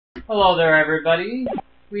Hello there, everybody.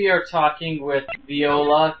 We are talking with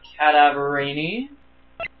Viola Cadaverini,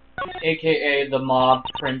 aka the Mob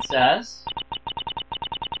Princess.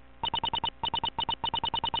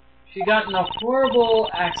 She got in a horrible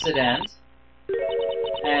accident,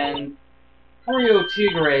 and Furio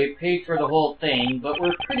Tigre paid for the whole thing, but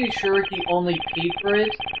we're pretty sure he only paid for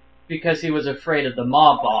it because he was afraid of the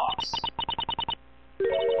mob boss.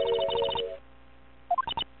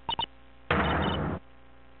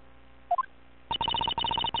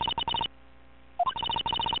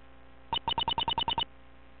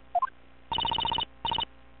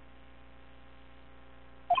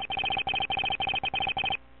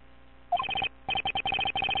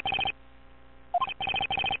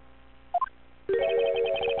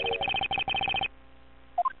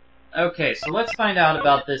 Okay, so let's find out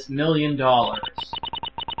about this $1 million.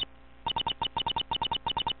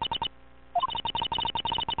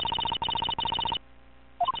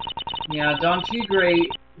 Yeah, Don Tigre,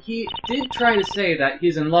 he did try to say that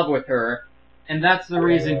he's in love with her, and that's the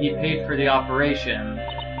reason he paid for the operation.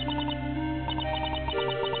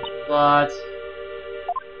 But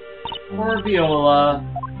poor Viola,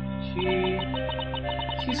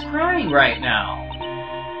 she's crying right now.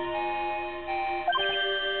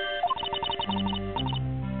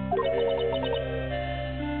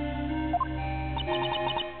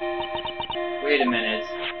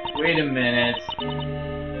 Wait a minute.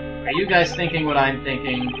 Are you guys thinking what I'm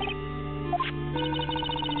thinking?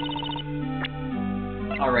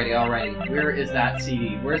 Alrighty. Where is that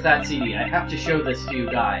CD? Where's that CD? I have to show this to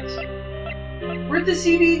you guys. Where'd the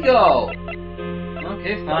CD go?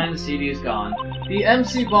 Okay, fine, the CD is gone. The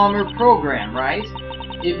MC Bomber program, right?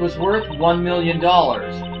 It was worth $1 million,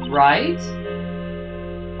 right?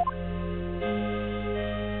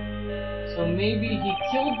 So maybe he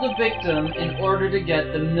killed the victim in order to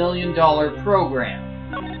get the $1 million program,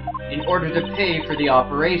 in order to pay for the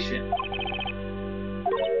operation.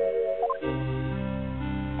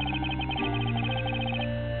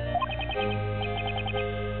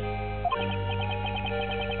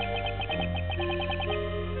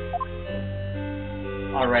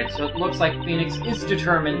 Alright, so it looks like Phoenix is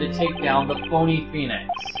determined to take down the phony Phoenix.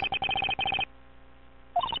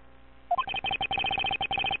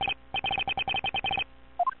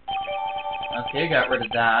 Okay, got rid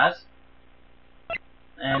of that.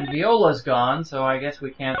 And Viola's gone, so I guess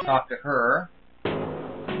we can't talk to her.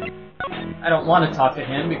 I don't want to talk to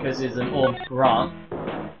him because he's an old grump.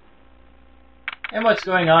 And what's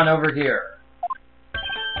going on over here?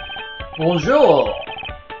 Bonjour!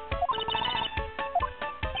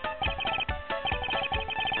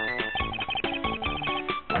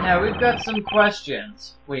 Now we've got some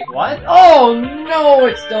questions. Wait, what? Oh no,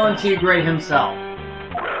 it's Don Tigre himself.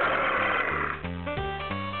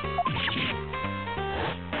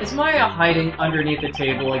 Is Maya hiding underneath the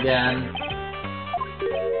table again?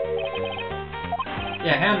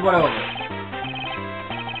 Yeah, hand what over?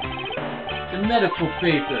 The medical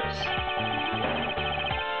papers.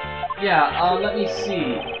 Yeah, let me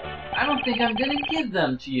see. I don't think I'm gonna give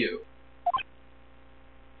them to you,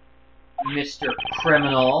 Mr.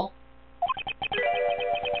 Criminal.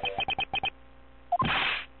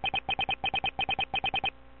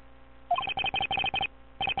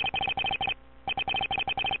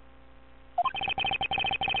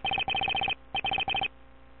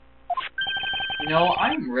 You know,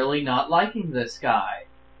 I'm really not liking this guy.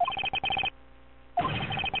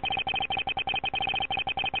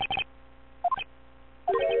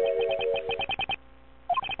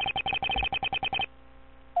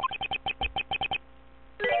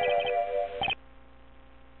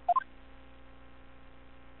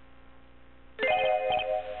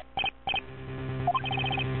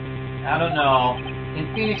 I don't know.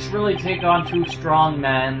 Can Phoenix really take on two strong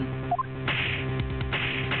men?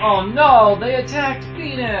 Oh no, they attacked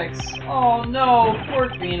Phoenix! Oh no, poor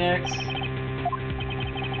Phoenix.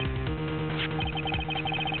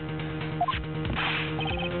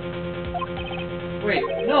 Wait,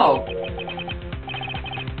 no!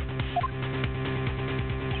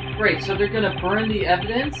 Great, so they're gonna burn the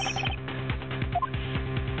evidence?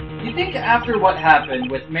 You think after what happened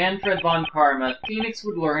with Manfred von Karma, Phoenix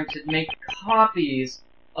would learn to make copies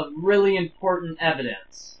of really important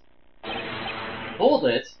evidence? Hold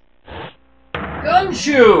it.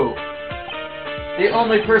 Gumshoe! The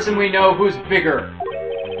only person we know who's bigger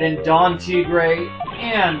than Don Tigre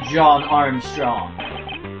and John Armstrong.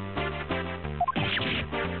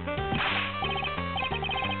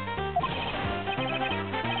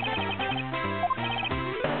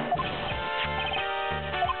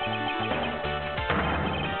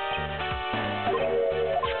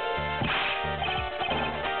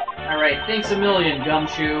 Alright, thanks a million,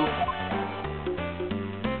 Gumshoe.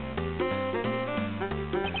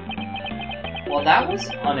 Well, that was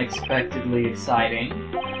unexpectedly exciting.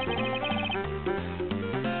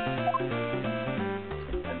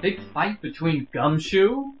 A big fight between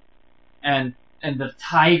Gumshoe and the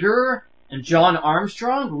Tiger and John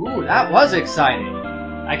Armstrong? Ooh, that was exciting.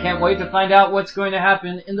 I can't wait to find out what's going to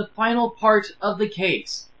happen in the final part of the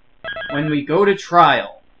case. When we go to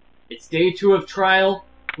trial. It's day 2 of trial.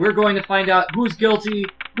 We're going to find out who's guilty,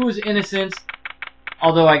 who's innocent.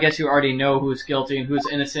 Although I guess you already know who's guilty and who's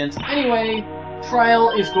innocent. Anyway,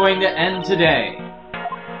 trial is going to end today.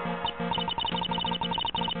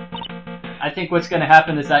 I think what's going to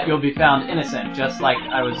happen is that you'll be found innocent, just like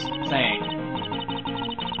I was saying.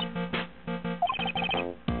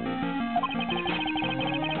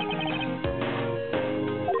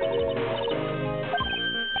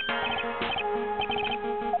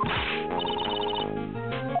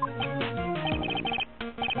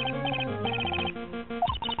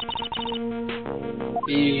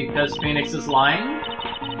 Because Phoenix is lying?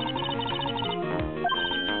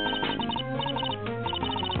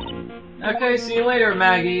 Okay, see you later,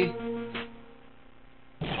 Maggie.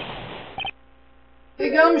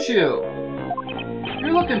 Hey, Gumshoe!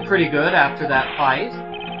 You're looking pretty good after that fight.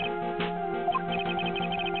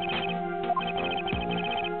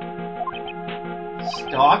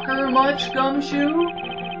 Stalker much, Gumshoe?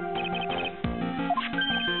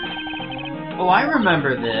 Oh, I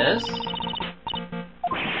remember this.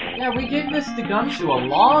 Yeah, we gave this to Gumshoe a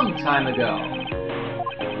long time ago.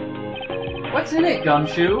 What's in it,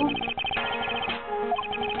 Gumshoe?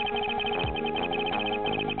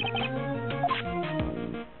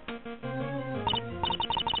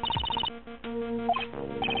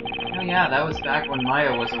 Oh yeah, that was back when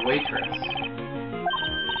Maya was a waitress.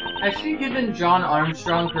 Has she given John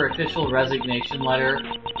Armstrong her official resignation letter?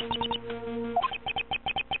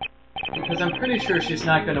 Because I'm pretty sure she's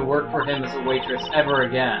not going to work for him as a waitress ever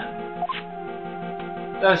again.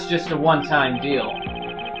 That's just a one-time deal.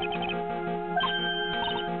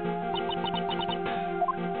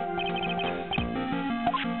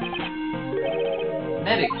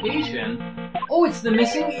 Medication? Oh, it's the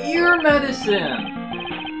missing ear medicine!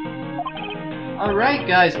 Alright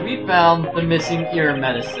guys, we found the missing ear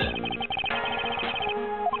medicine.